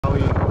how are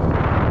you?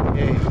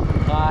 Hey,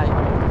 hi.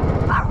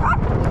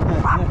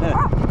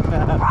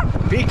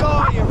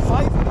 Pico, you're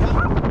fighting,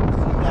 huh?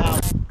 Sit down.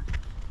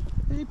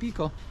 Hey,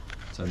 Pico.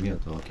 Look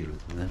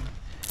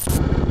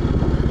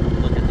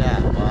at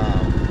that,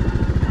 wow.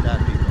 Look at that,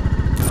 Pico.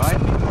 Right,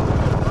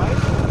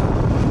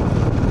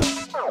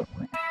 Pico?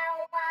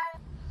 Right?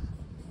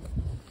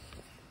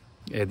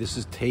 Yeah, this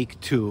is take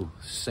 2.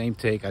 Same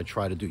take I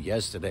tried to do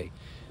yesterday.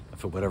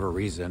 For whatever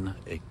reason,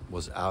 it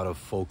was out of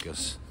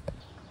focus.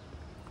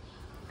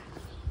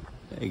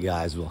 Hey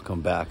guys,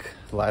 welcome back.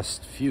 The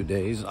last few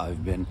days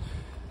I've been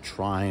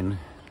trying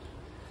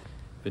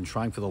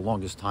for the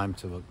longest time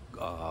to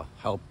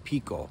help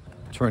Pico,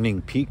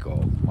 turning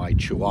Pico, my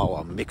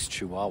Chihuahua, mixed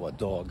Chihuahua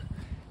dog,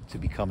 to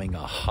becoming a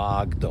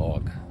hog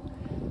dog,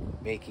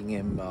 making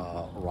him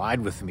ride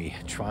with me,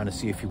 trying to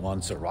see if he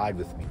wants to ride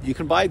with me. You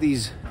can buy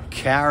these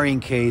carrying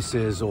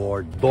cases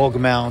or dog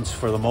mounts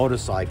for the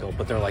motorcycle,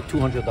 but they're like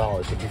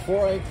 $200. So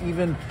before I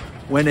even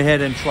went ahead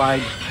and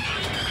tried,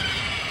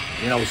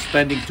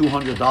 spending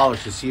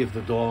 $200 to see if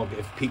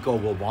Pico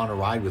will want to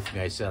ride with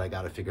me, I said I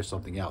got to figure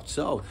something out.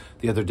 So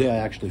the other day I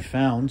actually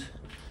found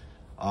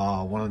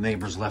one of the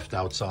neighbors left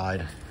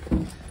outside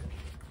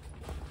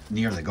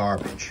near the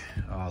garbage,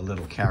 a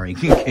little carrying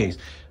case.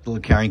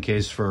 Little carrying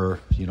case for,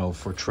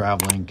 for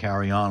traveling,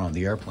 carry on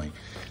the airplane.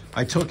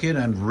 I took it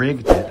and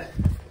rigged it,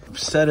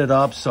 set it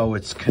up so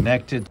it's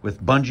connected with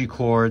bungee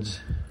cords,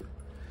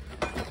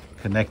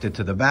 connected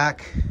to the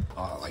back.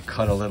 I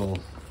cut a little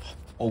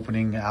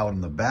opening out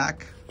in the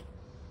back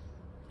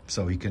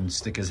so he can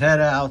stick his head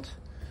out.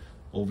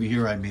 Over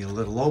here I made a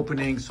little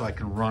opening so I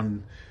can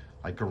run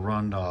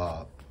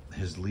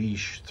his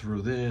leash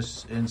through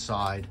this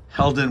inside,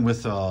 held in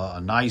with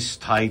a nice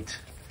tight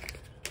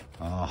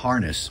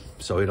harness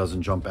so he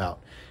doesn't jump out.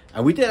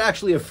 And we did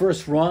actually a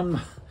first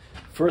run.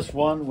 First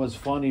one was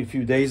funny a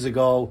few days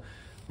ago.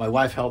 My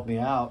wife helped me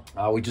out.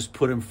 We just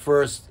put him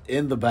first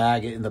in the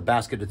bag, in the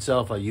basket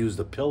itself. I used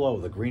the pillow,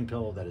 the green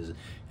pillow that is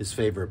his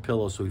favorite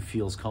pillow, so he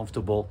feels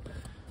comfortable.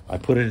 I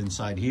put it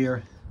inside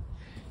here,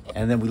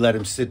 and then we let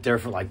him sit there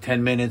for like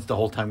 10 minutes the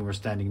whole time we were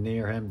standing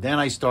near him. Then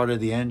I started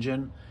the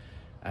engine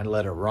and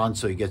let it run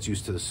so he gets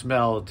used to the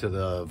smell, to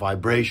the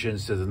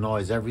vibrations, to the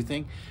noise,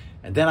 everything.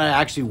 And then I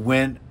actually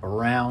went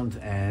around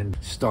and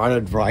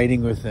started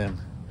riding with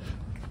him,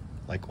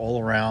 like all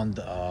around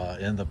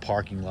in the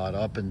parking lot,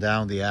 up and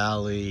down the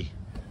alley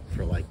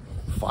for like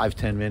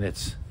 5-10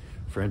 minutes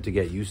for him to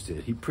get used to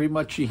it. He pretty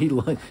much, he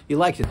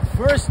likes it.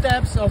 First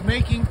steps of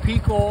making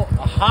Pico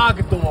a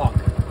hog dog.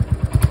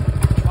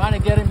 Trying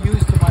to get him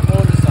used to my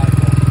motorcycle.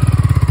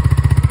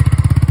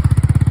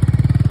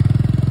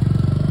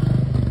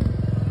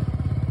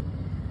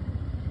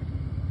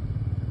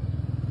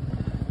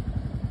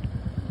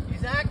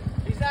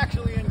 He's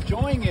actually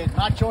enjoying it,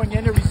 not showing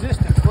any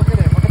resistance. Look at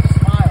him, look at the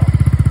smile.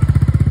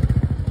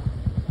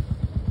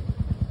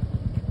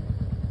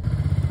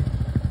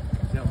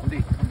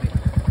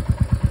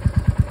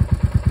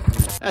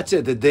 That's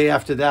it. The day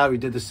after that, we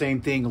did the same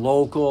thing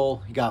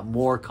local. He got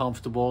more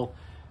comfortable.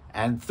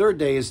 And third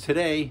day is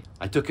today.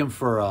 I took him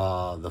for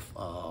the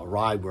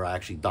ride where I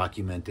actually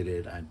documented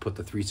it and put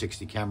the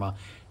 360 camera.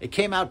 It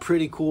came out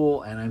pretty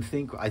cool, and I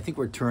think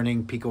we're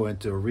turning Pico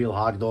into a real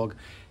hog dog.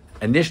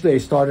 Initially, I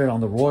started on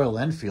the Royal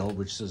Enfield,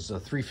 which is a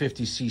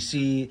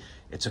 350cc.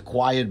 It's a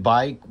quiet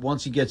bike.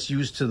 Once he gets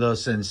used to the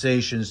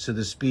sensations, to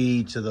the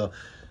speed, to the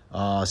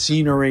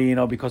scenery,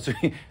 because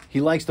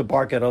he likes to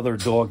bark at other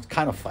dogs,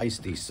 kind of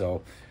feisty.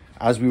 So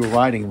as we were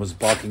riding, he was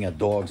barking at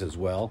dogs as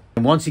well.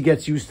 And once he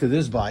gets used to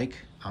this bike,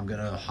 I'm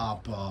gonna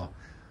I'll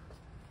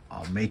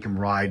make him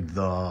ride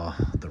the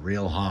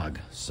real hog.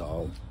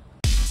 So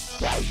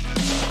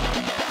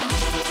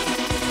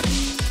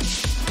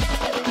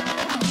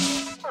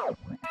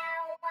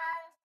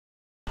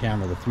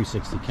camera, the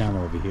 360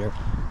 camera over here,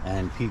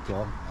 and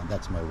Pico, and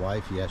that's my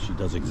wife. Yes, she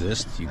does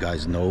exist. You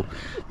guys know,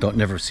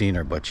 never seen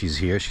her, but she's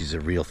here. She's a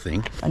real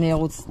thing.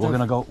 We're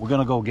gonna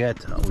go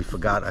get.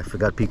 I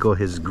forgot Pico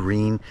his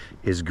green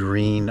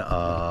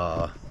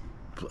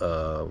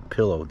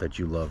pillow that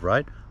you love,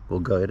 right? We'll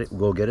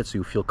go get it so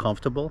you feel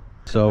comfortable.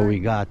 So we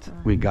got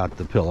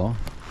the pillow.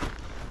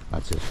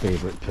 That's his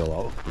favorite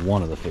pillow.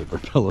 One of the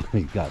favorite pillows.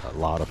 He's got a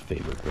lot of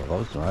favorite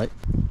pillows. All right.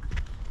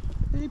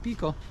 Hey,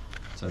 Pico.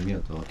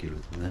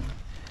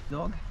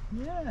 Dog?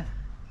 Yeah.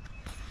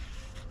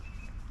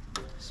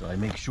 So I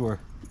make sure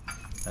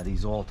that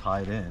he's all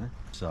tied in.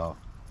 So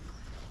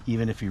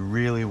even if he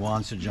really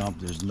wants to jump,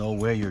 there's no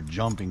way you're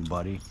jumping,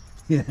 buddy.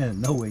 Yeah,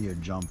 no way you're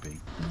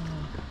jumping.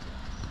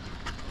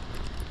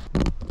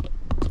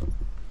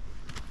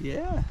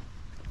 Yeah.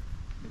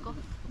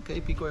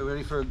 Okay, Pico, are you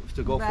ready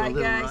to go for a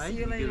little ride?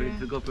 You ready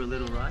to go for a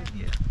little ride?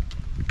 Yeah.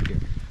 Here,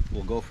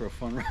 we'll go for a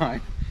fun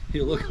ride.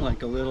 You look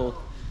like a little,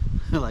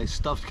 like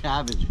stuffed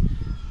cabbage.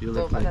 You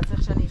look like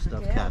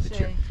stuffed cabbage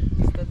here.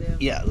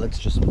 Yeah, let's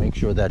just make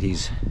sure that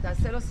he's...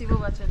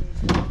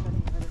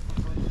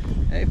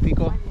 Hey,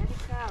 Pico.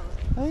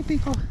 Hey,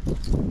 Pico. Hey,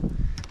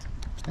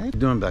 what are you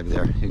doing back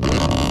there? You good?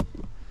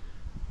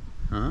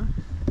 Huh?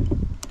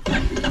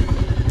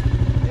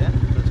 Yeah,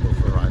 let's go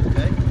for a ride,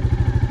 okay?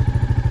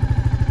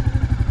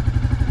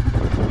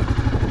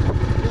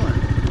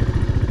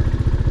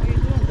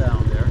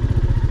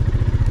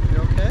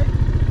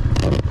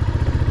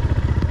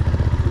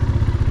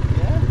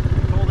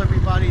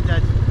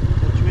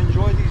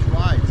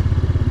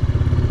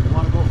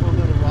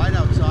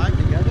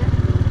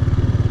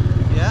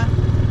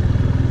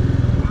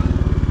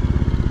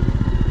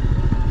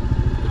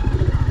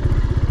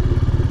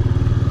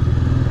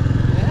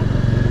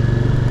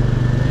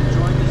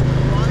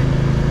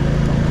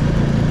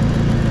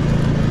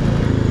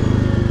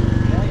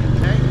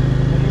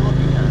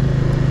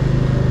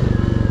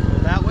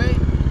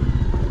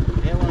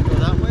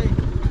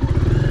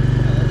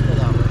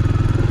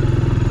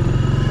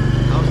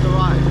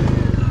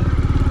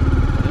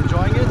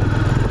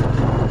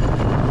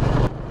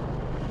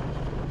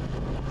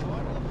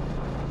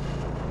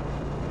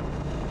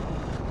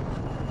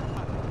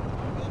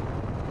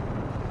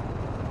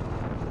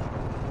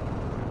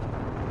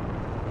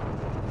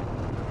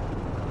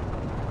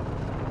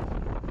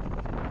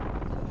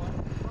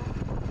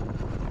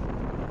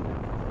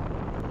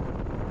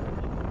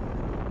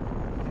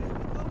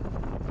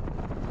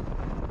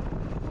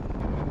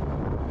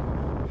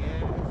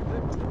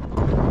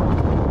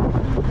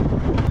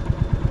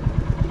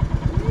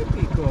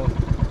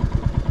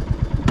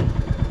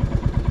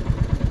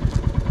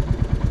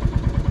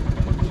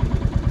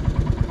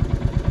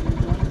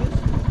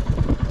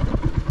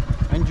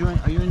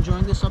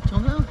 enjoying this up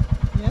till now?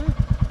 Yeah?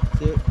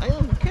 Okay.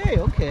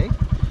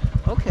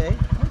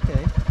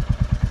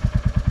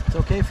 It's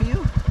okay for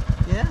you?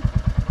 Yeah?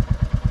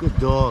 Good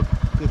dog.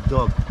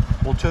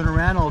 We'll turn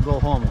around and I'll go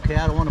home, okay?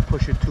 I don't want to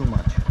push it too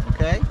much,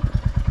 okay?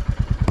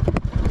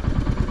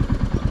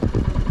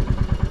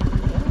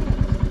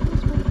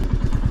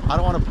 I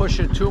don't want to push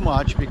it too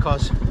much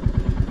because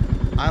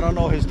I don't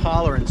know his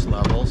tolerance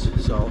levels.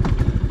 So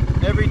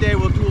every day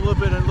we'll do a little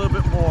bit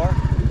more.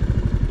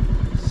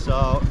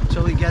 So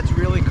until he gets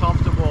really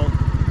comfortable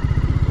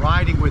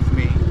riding with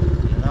me,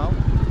 you know?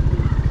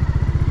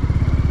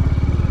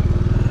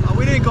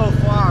 We didn't go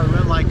far. We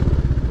went like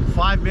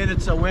 5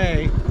 minutes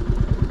away,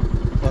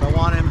 but I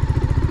want him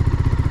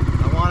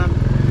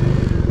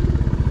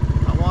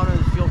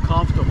to feel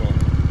comfortable.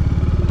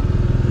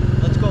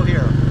 Let's go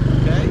here,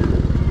 okay?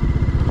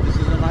 This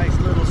is a nice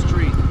little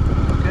street.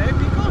 Okay,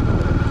 Pico?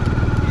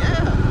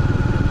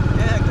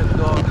 Yeah, good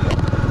doggy.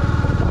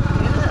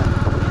 Yeah,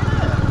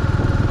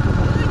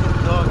 good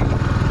doggy.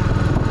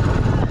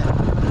 Yeah.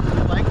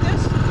 You like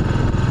this?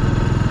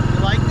 You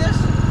like this?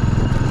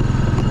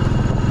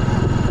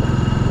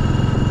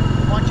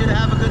 I want you to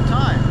have a good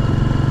time.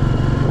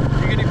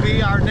 You're gonna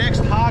be our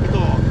next hog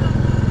dog.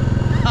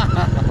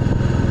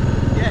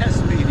 Yes,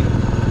 Speedy.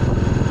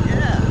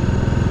 Yeah.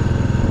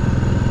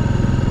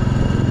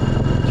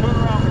 Turn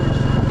around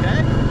first,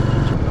 okay?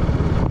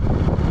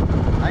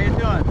 How you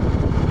doing?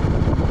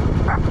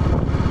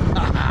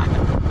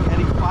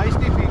 Any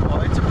feisty people?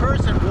 It's a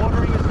person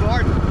watering his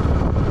garden.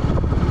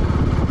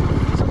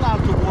 He's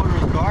allowed to water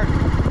his garden.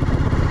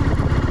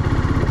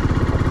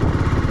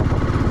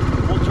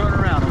 We'll turn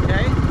around,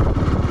 okay?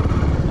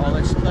 Oh,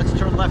 let's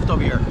turn left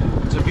over here.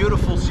 It's a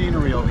beautiful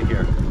scenery over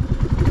here.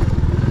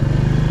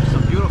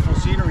 Some beautiful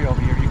scenery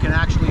over here. You can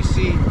actually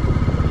see,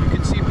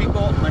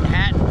 Pico,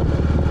 Manhattan.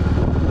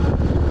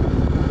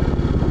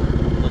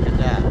 Look at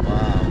that,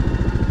 wow.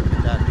 Look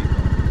at that, Pico.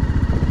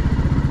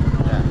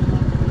 Look at that.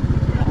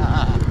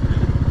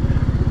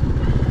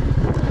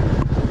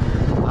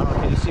 I don't know,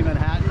 can you see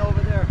Manhattan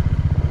over there?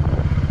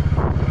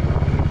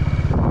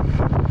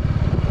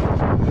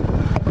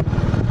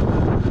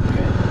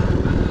 Okay.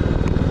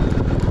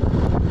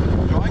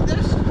 Enjoying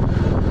this?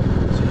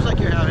 Seems like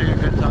you're having a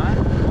good time,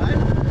 right?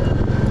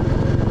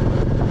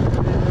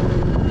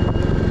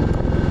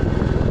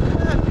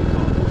 Yeah,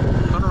 Pico.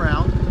 Turn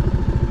around.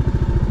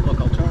 Look,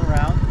 I'll turn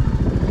around.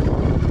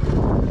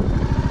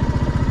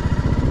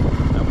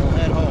 And we'll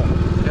head home,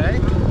 okay?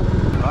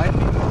 Right,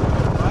 Pico?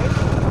 Right?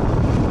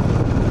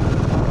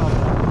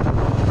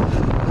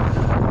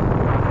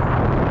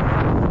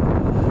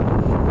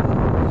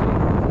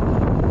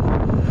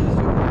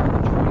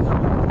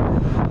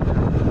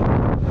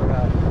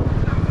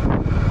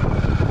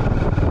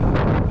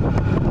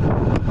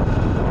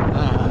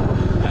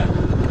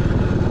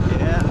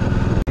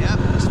 Yeah,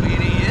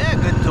 Speedy, yeah,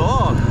 good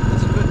dog.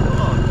 That's a good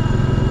dog.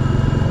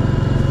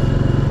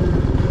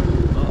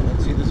 Oh,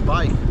 let's see this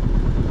bike.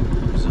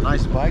 There's a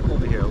nice bike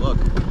over here, look.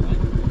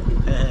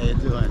 Hey, how you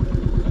doing?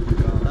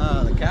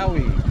 Ah, the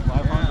Cowie,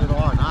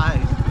 500R,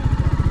 nice.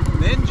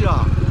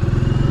 Ninja.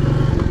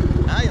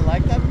 Ah, you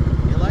like that?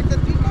 You like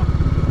that, Pico?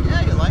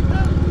 Yeah, you like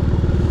that?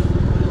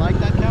 You like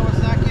that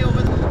Kawasaki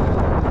over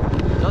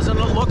there? Doesn't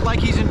it look like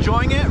he's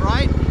enjoying it,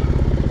 right?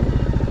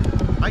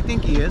 I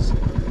think he is.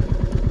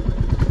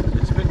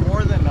 It's been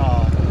more than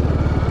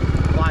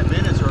 5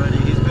 minutes already.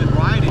 He's been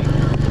riding.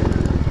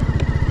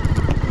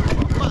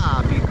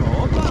 Opa, Pico,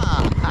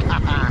 opa.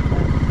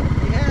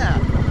 Yeah.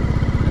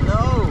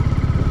 Hello.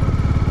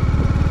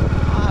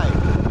 Hi.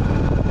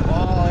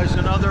 Oh, there's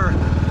another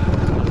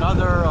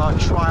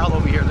trial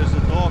over here. There's a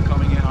dog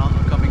coming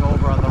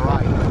over on the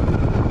right.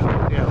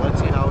 Yeah, let's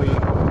see how he.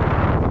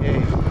 Hey.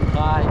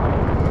 Hi.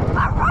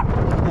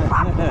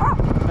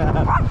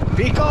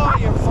 Pico,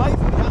 you're fighting.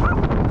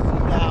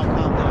 Sit down,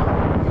 calm down.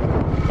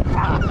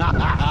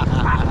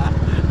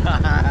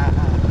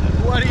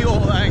 What are you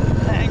all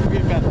angry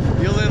about?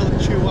 You little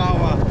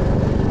Chihuahua.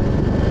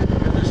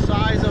 You're the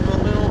size of a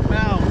little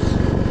mouse.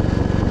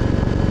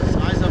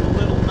 Size of a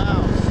little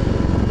mouse.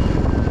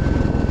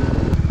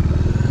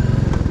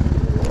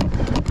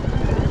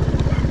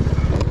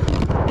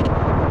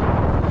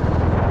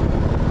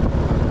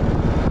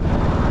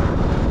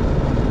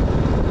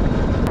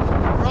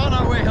 We're on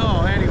our way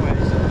home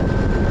anyways.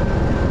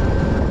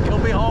 He'll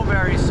be home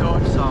very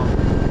soon, so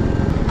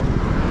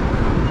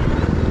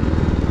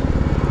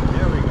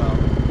there we go.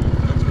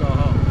 Let's go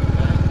home,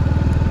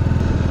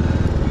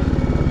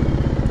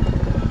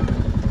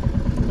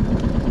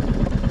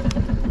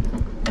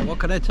 okay? What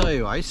can I tell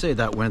you? I say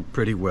that went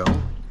pretty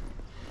well.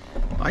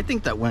 I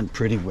think that went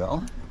pretty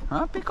well.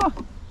 Huh, Pico?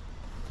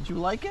 Did you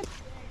like it?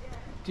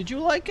 Did you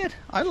like it?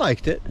 I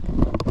liked it.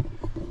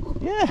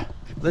 Yeah.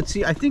 Let's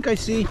see. I think I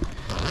see.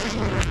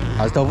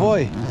 How's the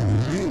boy?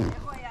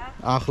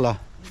 Achla.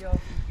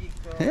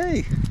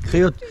 Hey.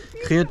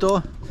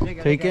 Kyoto.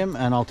 Take him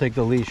and I'll take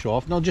the leash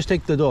off. No, just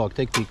take the dog.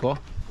 Take Pico.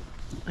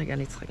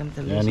 Again, it's like I'm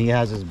and he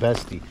has his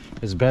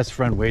best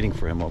friend waiting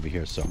for him over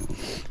here. So,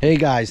 hey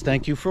guys,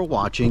 thank you for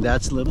watching.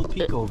 That's little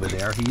Pico over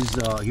there.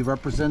 He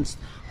represents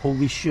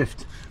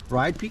HOLYSHIFT,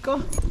 right, Pico?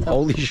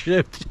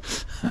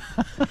 HOLYSHIFT.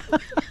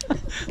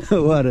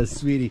 What a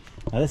sweetie.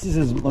 Now this is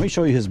his. Let me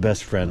show you his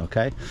best friend,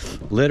 okay?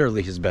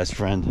 Literally his best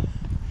friend.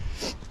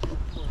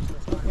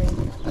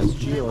 That's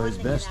Gio, his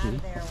bestie.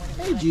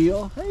 Hey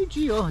Gio, hey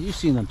Gio. You've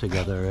seen them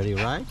together already,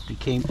 right? He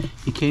came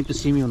to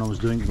see me when I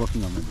was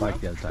working on my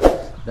bike the other time.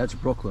 That's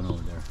Brooklyn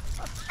over there.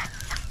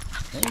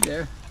 Hey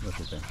there. Look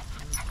at that.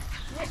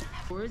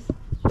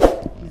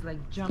 He's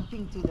like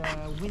jumping to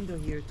the window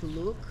here to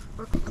look.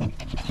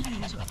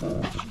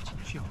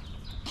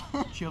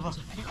 Gio, look.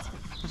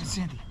 Look at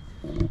Sandy.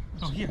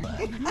 Oh, here.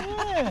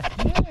 Yeah,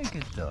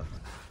 good dog.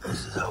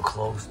 This is how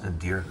close the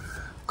deer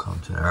come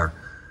to our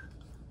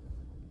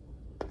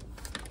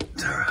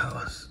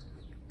house.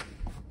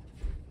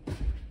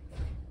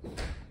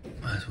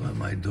 That's why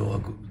my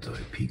dog,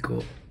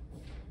 Pico,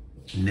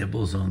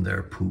 nibbles on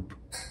their poop.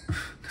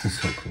 They're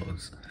so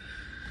close.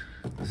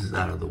 This is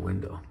out of the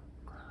window.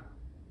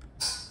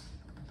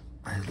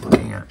 He's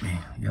looking at me.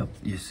 Yep,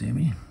 you see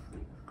me?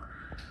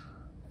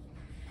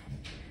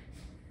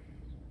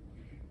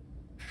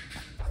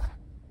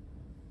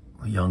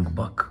 A young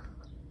buck.